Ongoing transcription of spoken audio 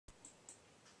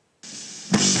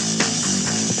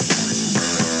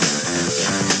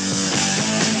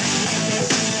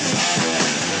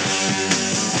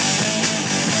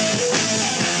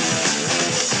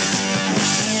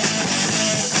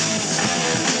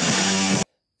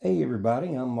Hey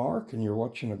everybody, I'm Mark and you're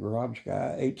watching the Garage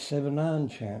Guy 879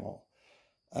 channel.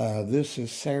 This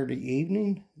is Saturday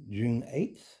evening, June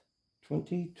 8th,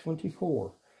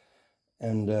 2024.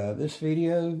 And this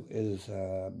video is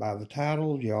by the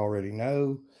title, you already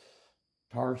know,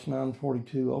 Taurus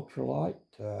 942 Ultra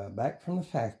Lite, back from the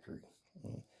factory.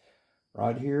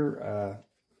 Right here,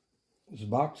 this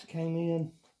box came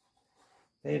in,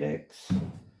 FedEx,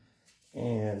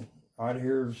 and right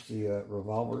here's the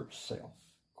revolver itself.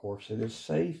 Of course, it is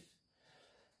safe.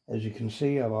 As you can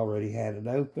see, I've already had it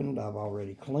opened. I've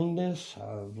already cleaned this.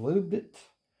 I've lubed it.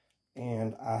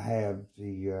 And I have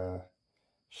the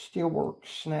Steelworks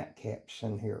snap caps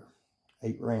in here.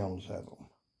 8 rounds of them.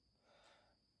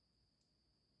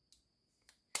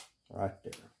 Right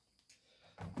there.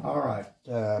 Alright,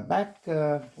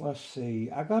 let's see.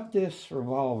 I got this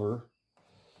revolver,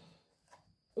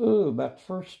 about the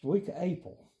first week of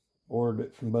April. Ordered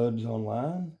it from Bud's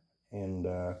online. And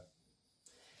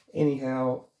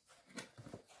anyhow,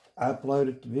 I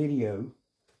uploaded the video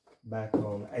back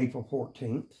on April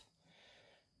 14th.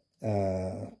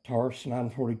 Taurus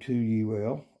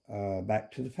 942 UL,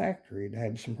 back to the factory. It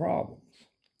had some problems.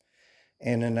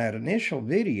 And in that initial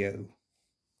video,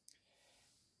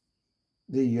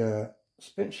 the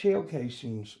spent shell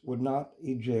casings would not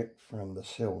eject from the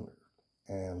cylinder.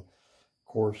 And of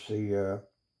course, the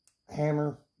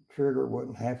hammer trigger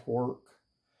wouldn't half work.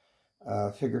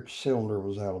 Figured the cylinder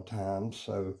was out of time,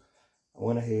 so I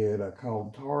went ahead, I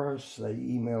called Taurus. They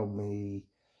emailed me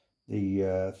the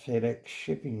FedEx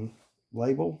shipping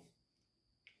label.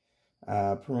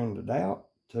 I printed it out,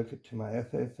 took it to my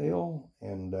FFL,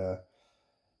 and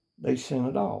they sent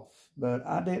it off. But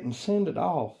I didn't send it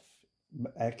off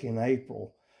back in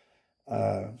April.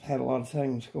 Had a lot of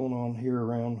things going on here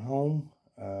around home,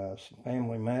 some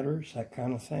family matters, that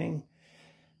kind of thing.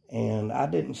 And I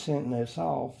didn't send this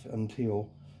off until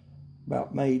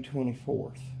about May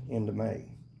 24th, into May.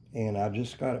 And I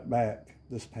just got it back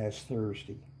this past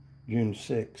Thursday, June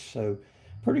 6th. So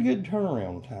pretty good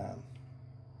turnaround time.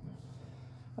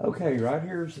 Okay, right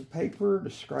here's the paper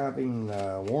describing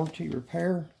warranty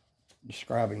repair,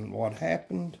 describing what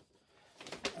happened.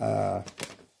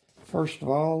 First of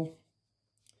all,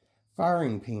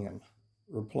 firing pin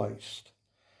replaced.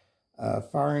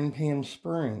 Firing pin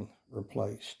spring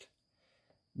replaced.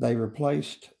 They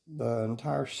replaced the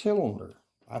entire cylinder.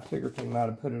 I figured they might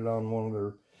have put it on one of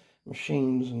their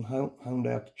machines and honed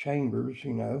out the chambers,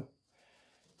 you know,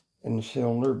 in the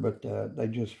cylinder, but they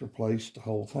just replaced the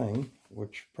whole thing,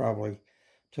 which probably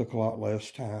took a lot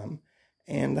less time.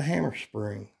 And the hammer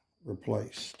spring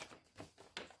replaced.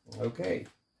 Okay.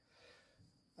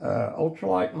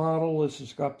 Ultralight model, this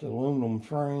has got the aluminum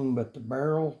frame, but the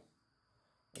barrel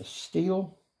is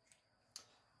steel.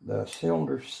 The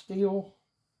cylinder steel.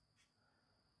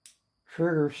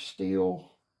 Trigger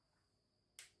steel.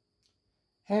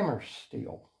 Hammer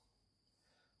steel.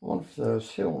 I wonder if the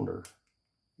cylinder,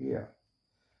 yeah,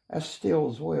 that's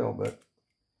steel as well, but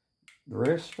the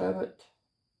rest of it,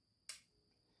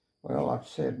 well, like I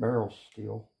said, barrel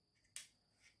steel.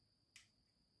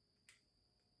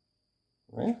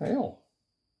 Well, hell.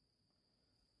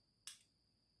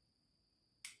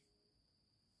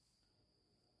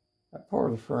 That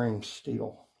part of the frame's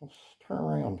steel. Let's turn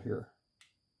around here.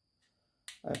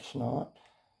 That's not.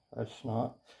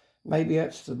 Maybe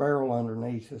that's the barrel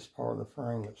underneath this part of the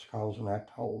frame that's causing that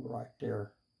to hold right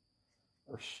there.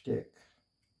 Or stick.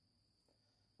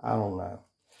 I don't know.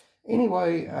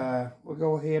 Anyway, we'll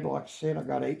go ahead. Like I said, I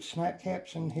got 8 snap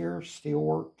caps in here,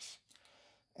 Steelworks.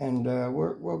 And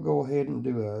we'll go ahead and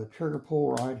do a trigger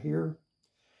pull right here.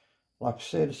 Like I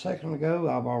said a second ago,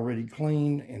 I've already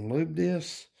cleaned and lubed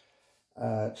this.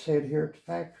 It said here at the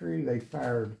factory they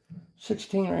fired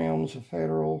 16 rounds of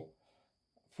Federal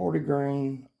 40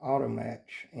 grain auto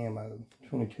match ammo,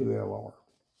 22 LR.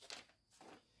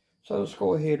 So let's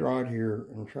go ahead right here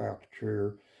and try out the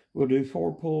trigger. We'll do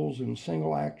 4 pulls in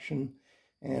single action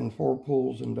and 4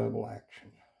 pulls in double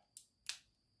action.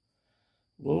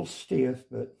 A little stiff,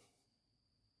 but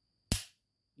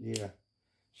yeah,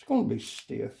 it's going to be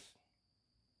stiff.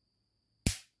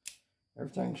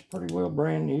 Everything's pretty well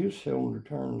brand new. Cylinder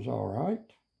turns all right.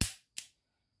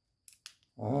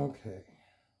 Okay.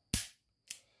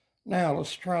 Now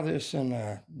let's try this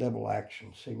in double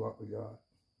action. See what we got.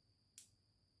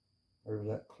 There's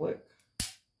that click.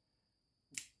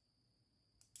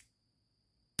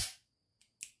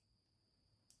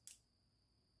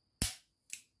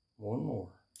 One more.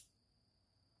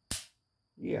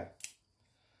 Yeah.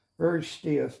 Very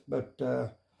stiff, but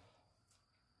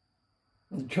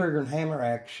the trigger and hammer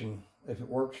action, if it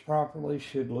works properly,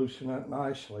 should loosen up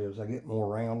nicely as I get more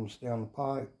rounds down the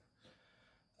pipe.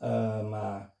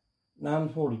 My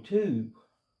 942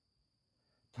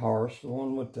 Taurus, the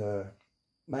one with the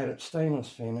matte stainless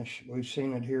finish, we've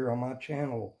seen it here on my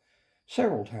channel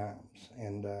several times,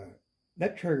 and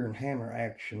that trigger and hammer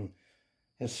action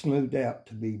has smoothed out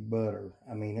to be butter.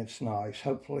 I mean, it's nice.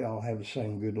 Hopefully I'll have the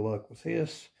same good luck with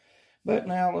this. But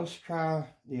now let's try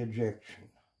the ejection.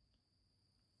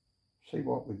 See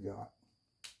what we got.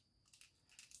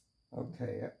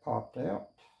 Okay, that popped out.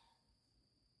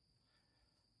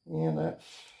 Yeah, that's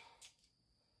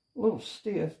a little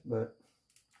stiff, but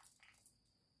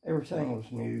everything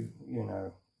was new, you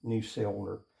know, new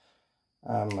cylinder.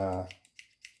 I'm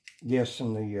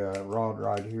guessing the rod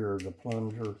right here, the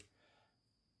plunger,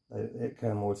 it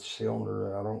came with the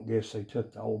cylinder. I don't guess they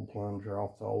took the old plunger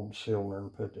off the old cylinder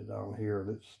and put it on here.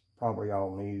 That's probably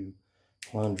all new,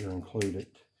 plunger included.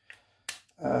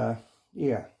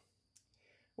 Yeah.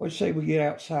 Let's say we get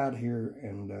outside here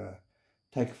and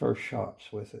take first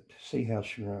shots with it, see how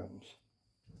she runs.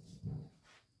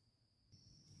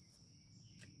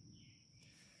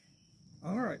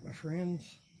 All right, my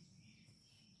friends.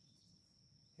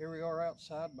 Here we are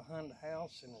outside behind the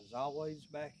house, and as always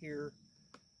back here,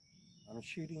 I'm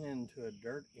shooting into a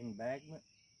dirt embankment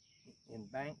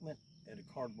at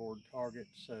a cardboard target,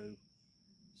 so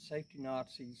safety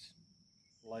Nazis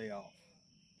lay off.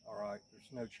 All right,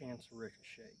 there's no chance of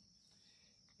ricochet.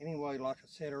 Anyway, like I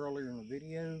said earlier in the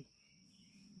video,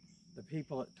 the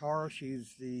people at Taurus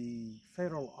used the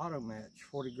Federal Auto Match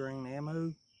 40 grain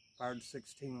ammo, fired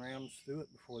 16 rounds through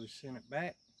it before they sent it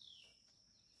back.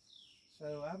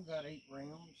 So I've got 8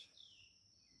 rounds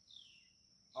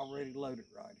already loaded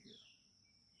right here.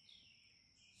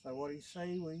 So what do you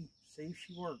say we see if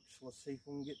she works? Let's see if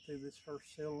we can get through this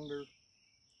first cylinder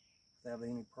without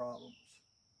any problems.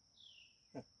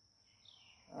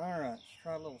 Alright, let's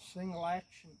try a little single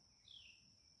action.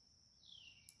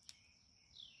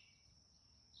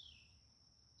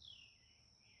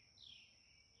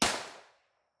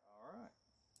 Alright.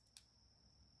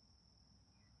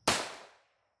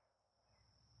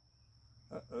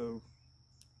 Uh-oh.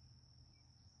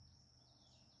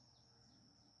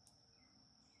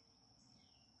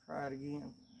 Try it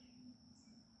again.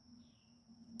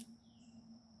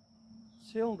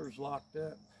 Cylinder's locked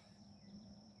up.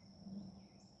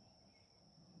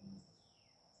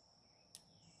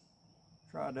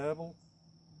 Try double.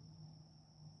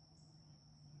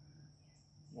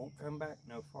 Won't come back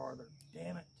no farther.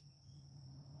 Damn it.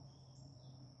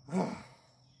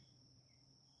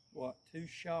 What, 2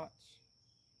 shots?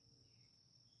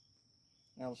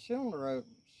 Now the cylinder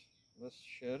opens. Let's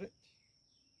shut it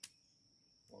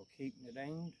while keeping it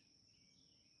aimed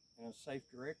in a safe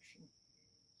direction.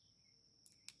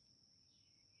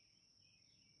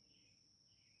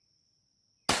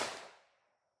 Let's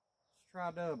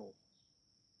try double.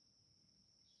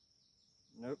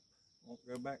 Nope, won't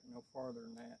go back no farther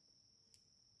than that.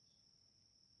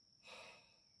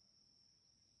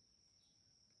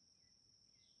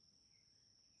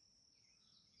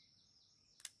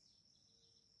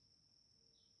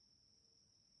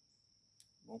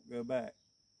 Won't go back.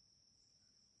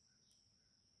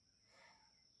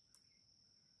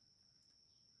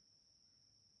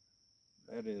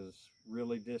 That is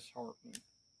really disheartening.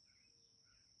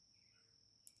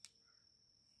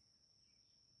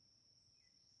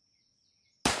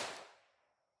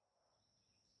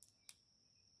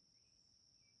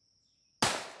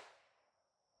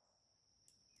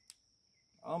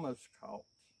 Almost caught.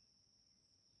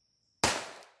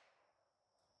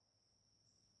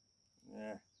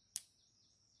 Yeah.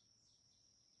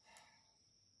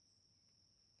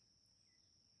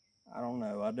 I don't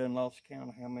know. I done lost count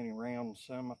of how many rounds.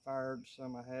 Some I fired,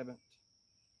 some I haven't.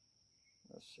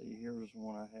 Let's see. Here's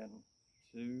one I hadn't.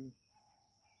 2.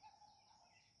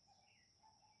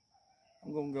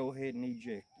 I'm going to go ahead and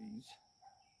eject these.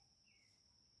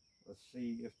 Let's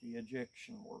see if the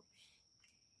ejection works.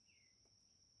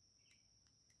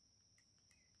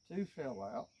 2 fell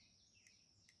out.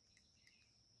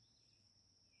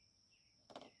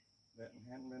 That one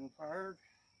hadn't been fired.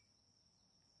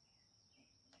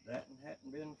 That one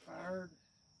hadn't been fired.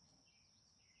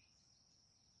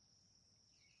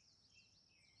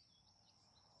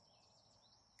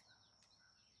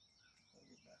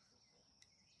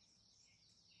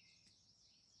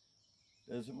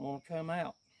 Doesn't want to come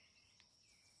out.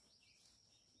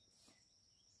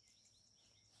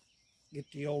 Get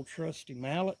the old trusty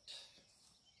mallet.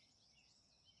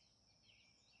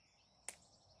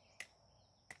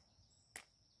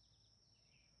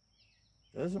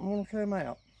 Doesn't want to come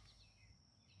out.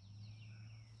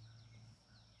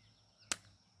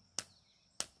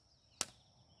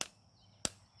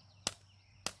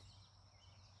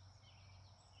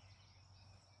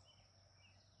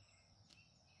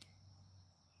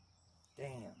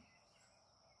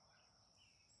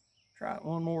 Try it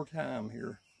one more time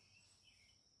here.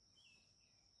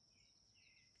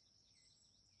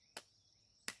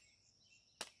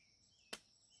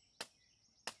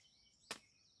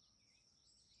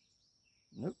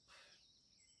 Nope.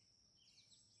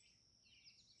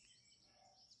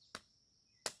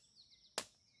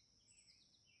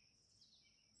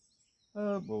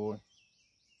 Oh boy.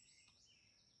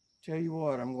 Tell you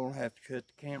what, I'm going to have to cut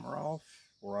the camera off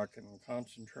where I can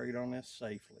concentrate on this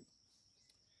safely.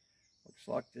 Looks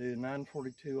like the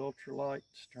 942 Ultra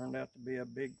Lites turned out to be a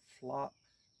big flop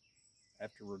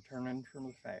after returning from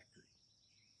the factory.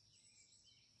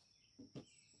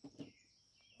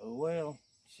 Oh well,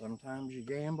 sometimes you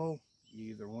gamble, you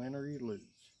either win or you lose.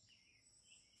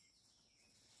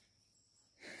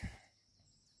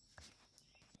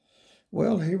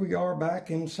 Well, here we are back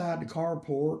inside the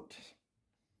carport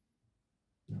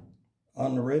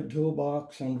on the red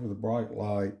toolbox under the bright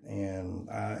light, and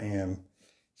I am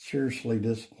seriously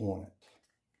disappointed.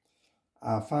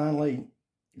 I finally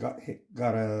got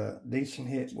a decent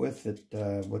hit with it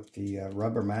with the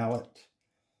rubber mallet,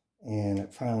 and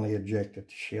it finally ejected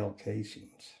the shell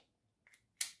casings.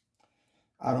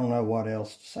 I don't know what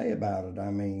else to say about it. I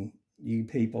mean, you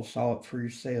people saw it for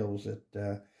yourselves. It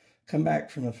come back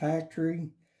from the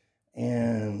factory,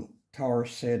 and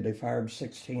Taurus said they fired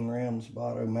 16 rounds of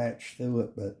auto match through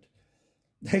it, but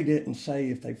they didn't say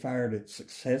if they fired it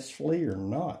successfully or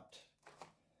not.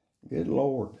 Good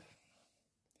Lord.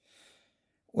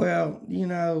 Well, you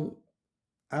know,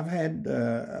 I've had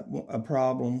a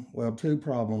problem, well, two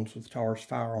problems with Taurus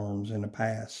firearms in the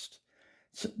past.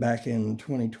 Back in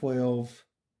 2012,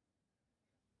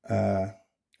 or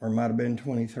it might have been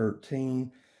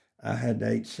 2013, I had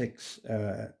the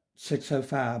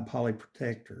 605 poly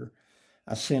protector.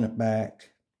 I sent it back,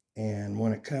 and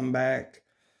when it come back,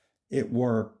 it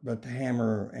worked, but the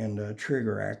hammer and the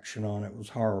trigger action on it was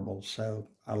horrible, so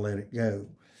I let it go.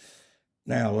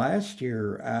 Now, last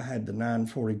year, I had the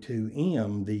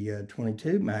 942M, the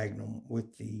 22 Magnum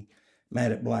with the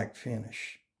matte black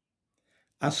finish.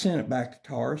 I sent it back to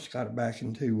Taurus, got it back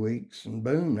in 2 weeks, and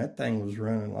boom, that thing was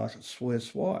running like a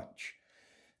Swiss watch.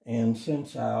 And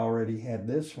since I already had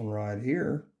this one right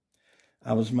here,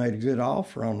 I was made a good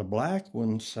offer on the black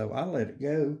one, so I let it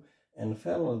go. And the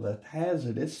fellow that has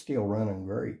it is still running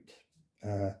great.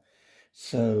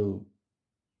 So,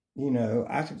 you know,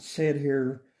 I could sit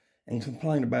here and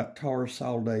complain about Taurus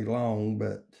all day long,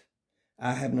 but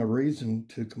I have no reason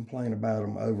to complain about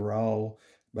them overall,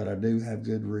 but I do have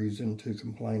good reason to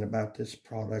complain about this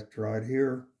product right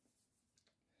here.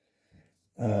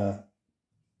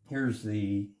 Here's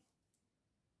the,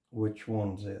 which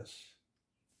one's this?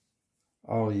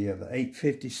 Oh yeah, the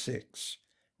 856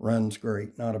 runs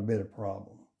great, not a bit of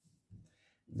problem.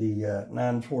 The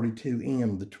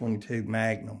 942M, the 22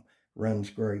 Magnum,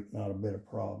 runs great, not a bit of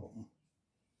problem.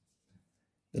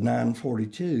 The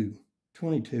 942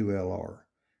 22LR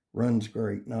runs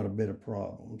great, not a bit of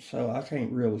problem. So I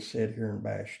can't really sit here and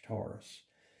bash Taurus.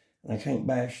 And I can't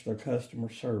bash their customer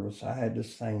service. I had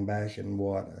this thing back in,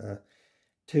 what,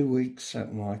 2 weeks,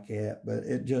 something like that, but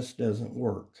it just doesn't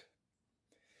work.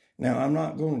 Now, I'm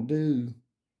not going to do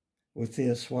with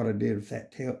this what I did with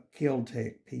that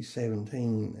Kel-Tec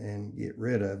P17 and get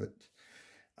rid of it.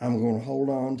 I'm going to hold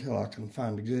on till I can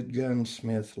find a good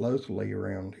gunsmith locally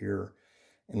around here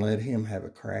and let him have a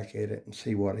crack at it and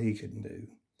see what he can do.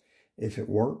 If it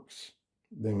works,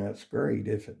 then that's great.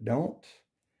 If it don't,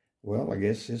 well, I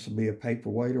guess this will be a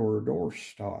paperweight or a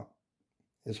doorstop.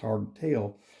 It's hard to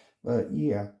tell. But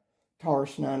yeah,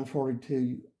 Taurus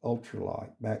 942 Ultra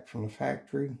Lite back from the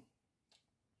factory.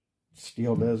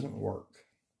 Still doesn't work.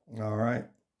 All right.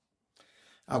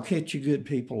 I'll catch you good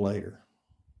people later.